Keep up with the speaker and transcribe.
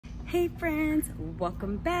Hey friends,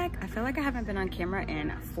 welcome back. I feel like I haven't been on camera in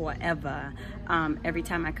forever every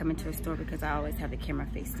time I come into a store because I always have the camera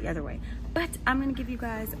faced the other way. But I'm gonna give you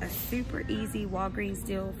guys a super easy Walgreens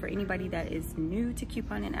deal for anybody that is new to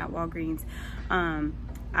couponing at Walgreens.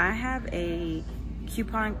 I have a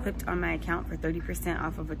coupon clipped on my account for 30%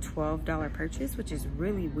 off of a $12 purchase, which is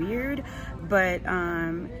really weird, but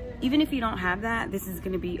even if you don't have that, this is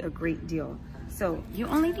gonna be a great deal. So you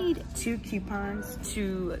only need 2 coupons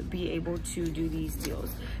to be able to do these deals.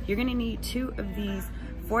 You're gonna need 2 of these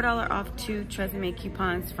 $4 off 2 Tresemme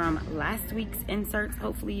coupons from last week's inserts.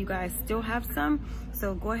 Hopefully you guys still have some.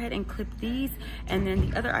 So go ahead and clip these. And then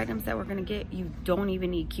the other items that we're gonna get, you don't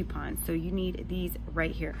even need coupons. So you need these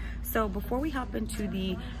right here. So before we hop into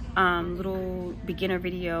the little beginner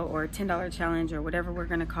video or $10 challenge or whatever we're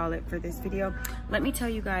gonna call it for this video, let me tell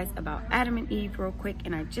you guys about Adam and Eve real quick.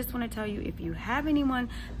 And I just wanna tell you, if you have anyone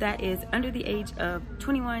that is under the age of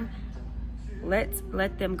 21, let's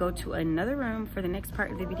let them go to another room for the next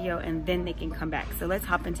part of the video and then they can come back. So let's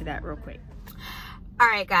hop into that real quick. All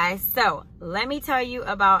right guys, so let me tell you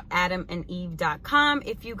about adamandeve.com.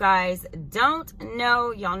 If you guys don't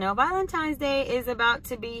know, y'all know Valentine's Day is about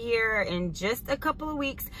to be here in just a couple of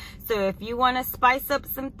weeks. So if you want to spice up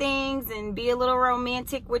some things and be a little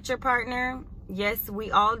romantic with your partner, yes,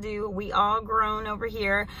 we all do. We all grown over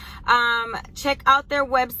here. Check out their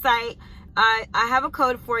website. I have a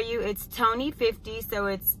code for you. It's Toni50, so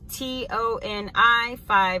it's TONI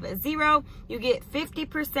 50. You get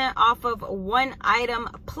 50% off of 1 item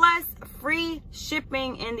plus free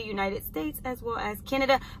shipping in the United States as well as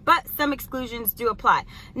Canada, but some exclusions do apply.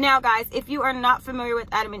 Now guys, if you are not familiar with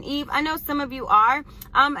Adam and Eve, I know some of you are,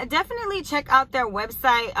 definitely check out their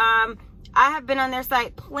website. I have been on their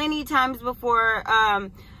site plenty times before.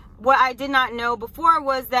 What I did not know before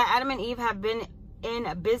was that Adam and Eve have been in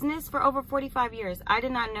business for over 45 years. I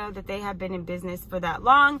did not know that they have been in business for that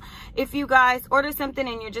long. If you guys order something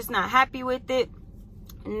and you're just not happy with it,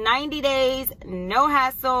 90 days, no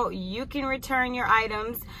hassle, you can return your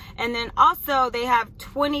items. And then also they have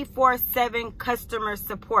 24/7 customer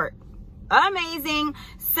support. Amazing.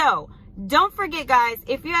 So don't forget guys,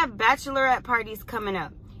 if you have bachelorette parties coming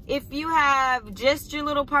up, if you have just your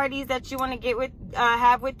little parties that you want to get with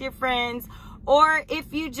have with your friends, or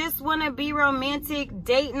if you just want to be romantic,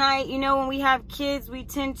 date night, you know, when we have kids, we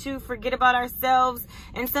tend to forget about ourselves.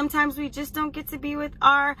 And sometimes we just don't get to be with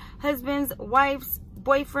our husbands, wives,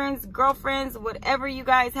 boyfriends, girlfriends, whatever you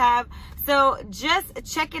guys have. So just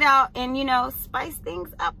check it out and, you know, spice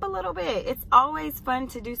things up a little bit. It's always fun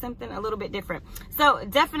to do something a little bit different. So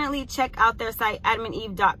definitely check out their site,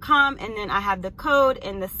 adamandeve.com. And then I have the code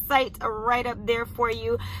and the site right up there for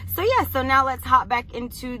you. So yeah, so now let's hop back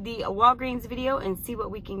into the Walgreens video and see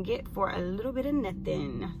what we can get for a little bit of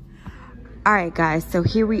nothing. All right guys, so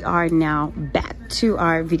here we are now back to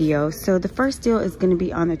our video. So the first deal is going to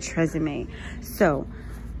be on the Tresemme. So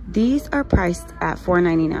these are priced at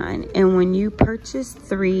 $4.99, and when you purchase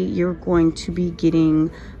 3, you're going to be getting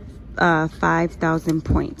 5,000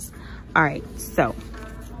 points. All right, so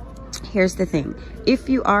here's the thing. If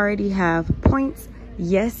you already have points,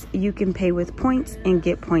 yes, you can pay with points and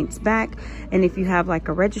get points back. And if you have like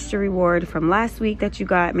a register reward from last week that you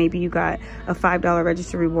got, maybe you got a $5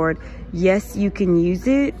 register reward, yes, you can use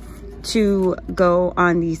it to go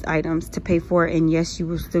on these items to pay for it, and yes, you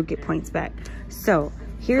will still get points back. So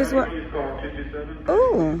here's what,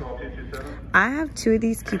 oh, I have 2 of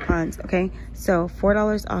these coupons, okay? So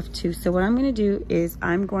 $4 off 2. So what I'm gonna do is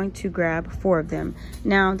I'm going to grab 4 of them.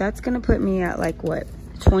 Now that's gonna put me at like what,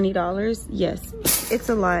 $20? Yes, it's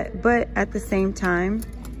a lot, but at the same time,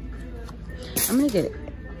 I'm gonna get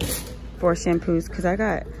 4 shampoos because I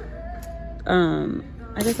got,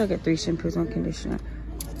 I guess I'll get 3 shampoos, 1 conditioner.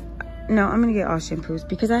 No, I'm gonna get all shampoos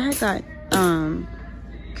because I had got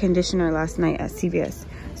conditioner last night at CVS.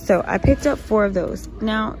 So I picked up 4 of those.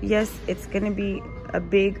 Now, yes, it's gonna be a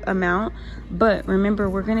big amount, but remember,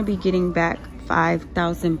 we're gonna be getting back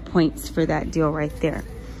 5,000 points for that deal right there.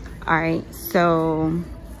 All right, so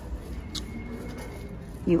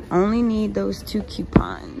you only need those 2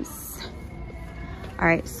 coupons. All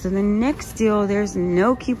right, so the next deal, there's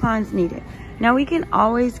no coupons needed. Now we can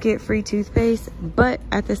always get free toothpaste, but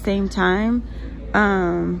at the same time,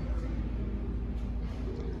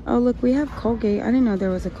 oh look, we have Colgate. I didn't know there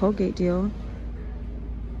was a Colgate deal.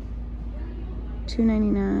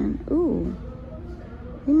 $2.99. Ooh,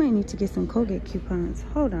 we might need to get some Colgate coupons.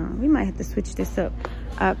 Hold on, we might have to switch this up.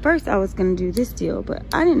 First I was gonna do this deal, but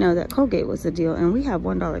I didn't know that Colgate was a deal, and we have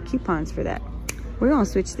 $1 coupons for that. We're gonna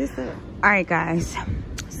switch this up. All right guys,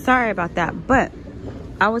 sorry about that, but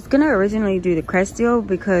I was gonna originally do the Crest deal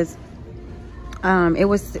because It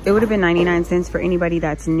would have been 99 cents for anybody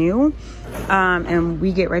that's new, and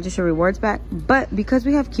we get registered rewards back. But because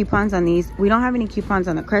we have coupons on these, we don't have any coupons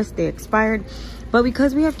on the Crest, they expired. But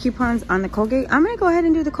because we have coupons on the Colgate, I'm gonna go ahead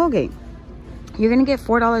and do the Colgate. You're gonna get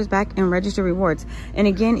 $4 back in registered rewards. And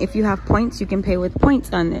again, if you have points, you can pay with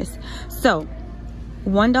points on this. So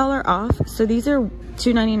 $1 off. So these are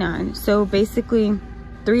 $2.99. So basically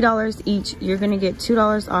 $3 each. You're gonna get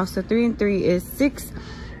 $2 off. So 3 and 3 is 6.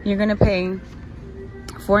 You're gonna pay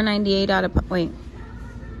 $4.98 out of, wait,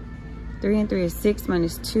 3 and 3 is 6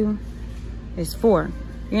 minus 2 is 4.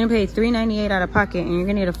 You're gonna pay $3.98 out of pocket, and you're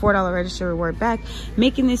gonna get a $4 register reward back,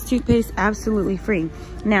 making this toothpaste absolutely free.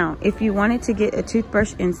 Now, if you wanted to get a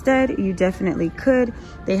toothbrush instead, you definitely could.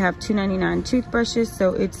 They have $2.99 toothbrushes,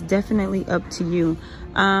 so it's definitely up to you.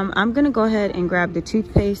 I'm gonna go ahead and grab the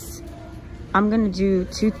toothpaste. I'm gonna do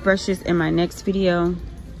toothbrushes in my next video.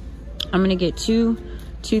 I'm gonna get 2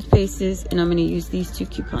 toothpastes, and I'm gonna use these 2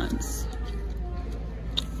 coupons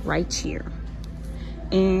right here.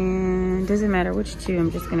 And doesn't matter which 2,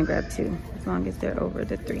 I'm just gonna grab 2 as long as they're over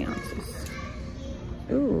the 3 ounces.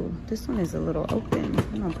 Ooh, this one is a little open.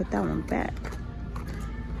 I'm gonna put that one back.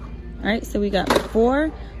 All right, so we got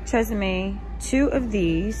 4 Tresemme, 2 of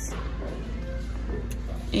these,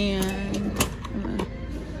 and I'm gonna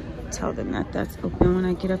tell them that that's open when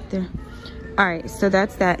I get up there. All right, so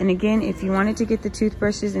that's that. And again, if you wanted to get the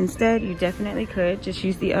toothbrushes instead, you definitely could. Just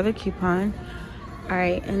use the other coupon. All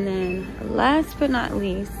right, and then last but not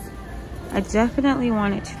least, I definitely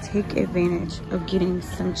wanted to take advantage of getting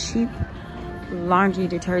some cheap laundry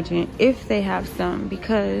detergent if they have some,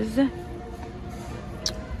 because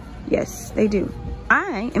yes, they do.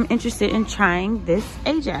 I am interested in trying this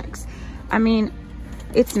Ajax. I mean,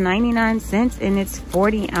 it's 99 cents and it's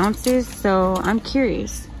 40 ounces, so I'm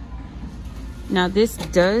curious. Now this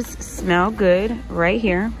does smell good right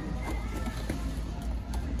here.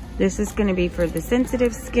 This is going to be for the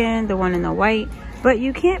sensitive skin, the one in the white, but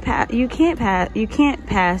you can't pass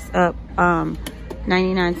up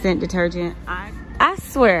 99-cent detergent. I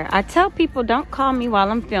swear, I tell people don't call me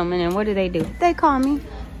while I'm filming, and what do? They call me.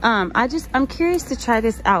 I'm curious to try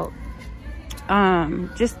this out.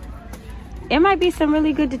 It might be some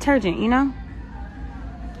really good detergent, you know?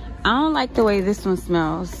 I don't like the way this one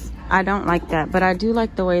smells. I don't like that, but I do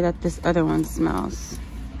like the way that this other one smells.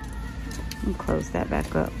 Let me close that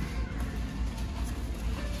back up.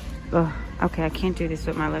 Ugh, okay, I can't do this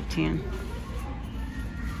with my left hand.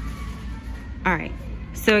 All right,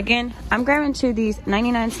 so again, I'm grabbing 2 of these,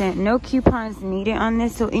 99 cents, no coupons needed on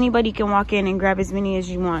this, so anybody can walk in and grab as many as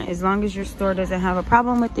you want. As long as your store doesn't have a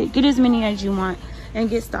problem with it, get as many as you want and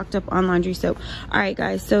get stocked up on laundry soap. All right,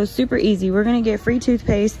 guys, so super easy. We're gonna get free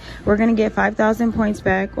toothpaste. We're gonna get 5,000 points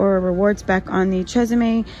back or rewards back on the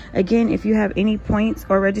Tresemme. Again, if you have any points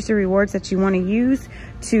or registered rewards that you want to use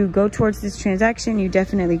to go towards this transaction, you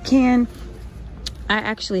definitely can. I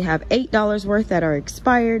actually have $8 worth that are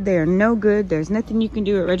expired. They are no good. There's nothing you can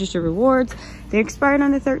do at registered rewards. They expired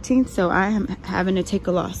on the 13th, so I am having to take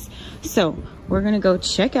a loss. So we're gonna go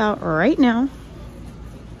check out right now.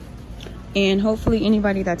 And hopefully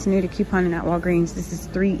anybody that's new to couponing at Walgreens, this is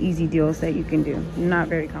 3 easy deals that you can do. Not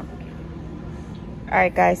very complicated. All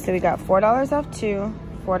right, guys, so we got $4 off 2,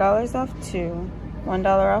 $4 off 2,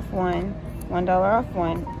 $1 off 1, $1 off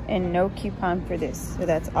 1, and no coupon for this. So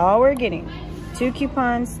that's all we're getting. 2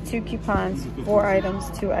 coupons, 2 coupons, 4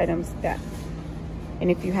 items, 2 items back. And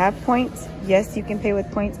if you have points, yes, you can pay with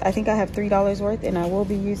points. I think I have $3 worth, and I will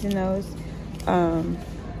be using those.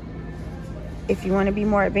 If you want to be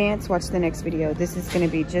more advanced, watch the next video. This is going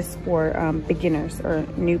to be just for beginners or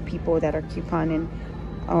new people that are couponing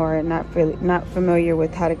or not familiar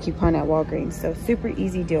with how to coupon at Walgreens. So super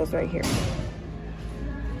easy deals right here.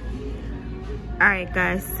 All right,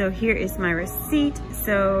 guys, so here is my receipt.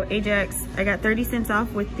 So Ajax, I got 30 cents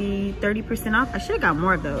off with the 30% off. I should have got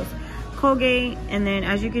more of those. Colgate, and then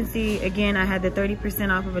as you can see, again, I had the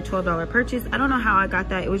 30% off of a $12 purchase. I don't know how I got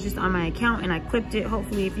that. It was just on my account and I clipped it.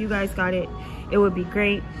 Hopefully if you guys got it, it would be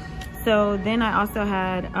great. So then I also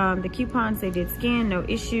had the coupons. They did scan, no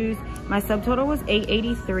issues. My subtotal was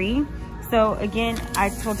 $8.83. So again, I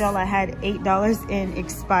told y'all I had $8 in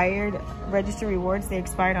expired registered rewards. They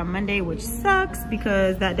expired on Monday, which sucks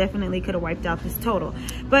because that definitely could have wiped out this total.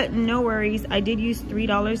 But no worries. I did use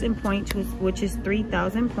 $3 in points, which is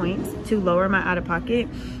 3,000 points to lower my out-of-pocket.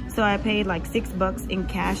 So I paid like $6 in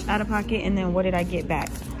cash out-of-pocket. And then what did I get back?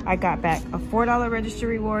 I got back a $4 registered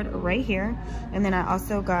reward right here. And then I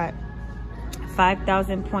also got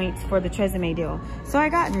 5,000 points for the Tresemme deal. So I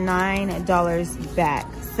got $9 back.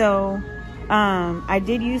 So I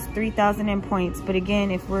did use 3,000 in points, but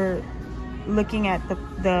again, if we're looking at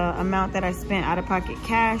the amount that I spent out of pocket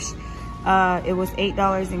cash, it was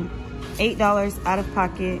 $8 out of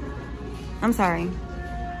pocket. I'm sorry,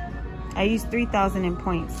 I used 3,000 in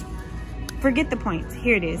points. Forget the points.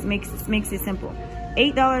 Here it is. Makes it simple.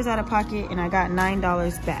 $8 out of pocket, and I got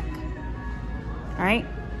 $9 back. All right,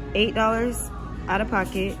 $8 out of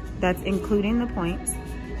pocket. That's including the points.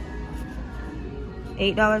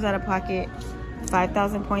 $8 out of pocket.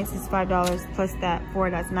 5,000 points is $5 plus that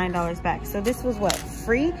that's $9 back. So this was what,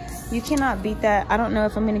 free? You cannot beat that. I don't know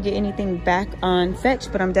if I'm gonna get anything back on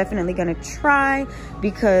Fetch, but I'm definitely gonna try,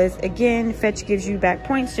 because again, Fetch gives you back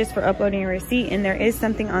points just for uploading a receipt, and there is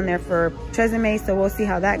something on there for Tresemme, so we'll see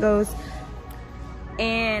how that goes.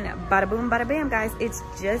 And bada boom, bada bam, guys. It's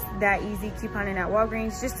just that easy couponing at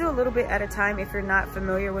Walgreens. Just do a little bit at a time if you're not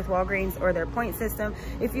familiar with Walgreens or their point system.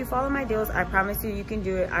 If you follow my deals, I promise you can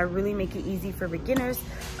do it. I really make it easy for beginners.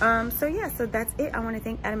 So yeah, so that's it. I want to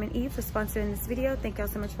thank Adam and Eve for sponsoring this video. Thank y'all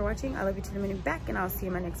so much for watching. I love you to the moon and back, and I'll see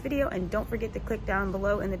you in my next video. And don't forget to click down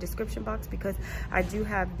below in the description box, because I do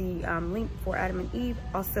have the link for Adam and Eve,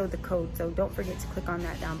 also the code. So don't forget to click on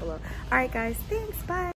that down below. All right, guys. Thanks. Bye.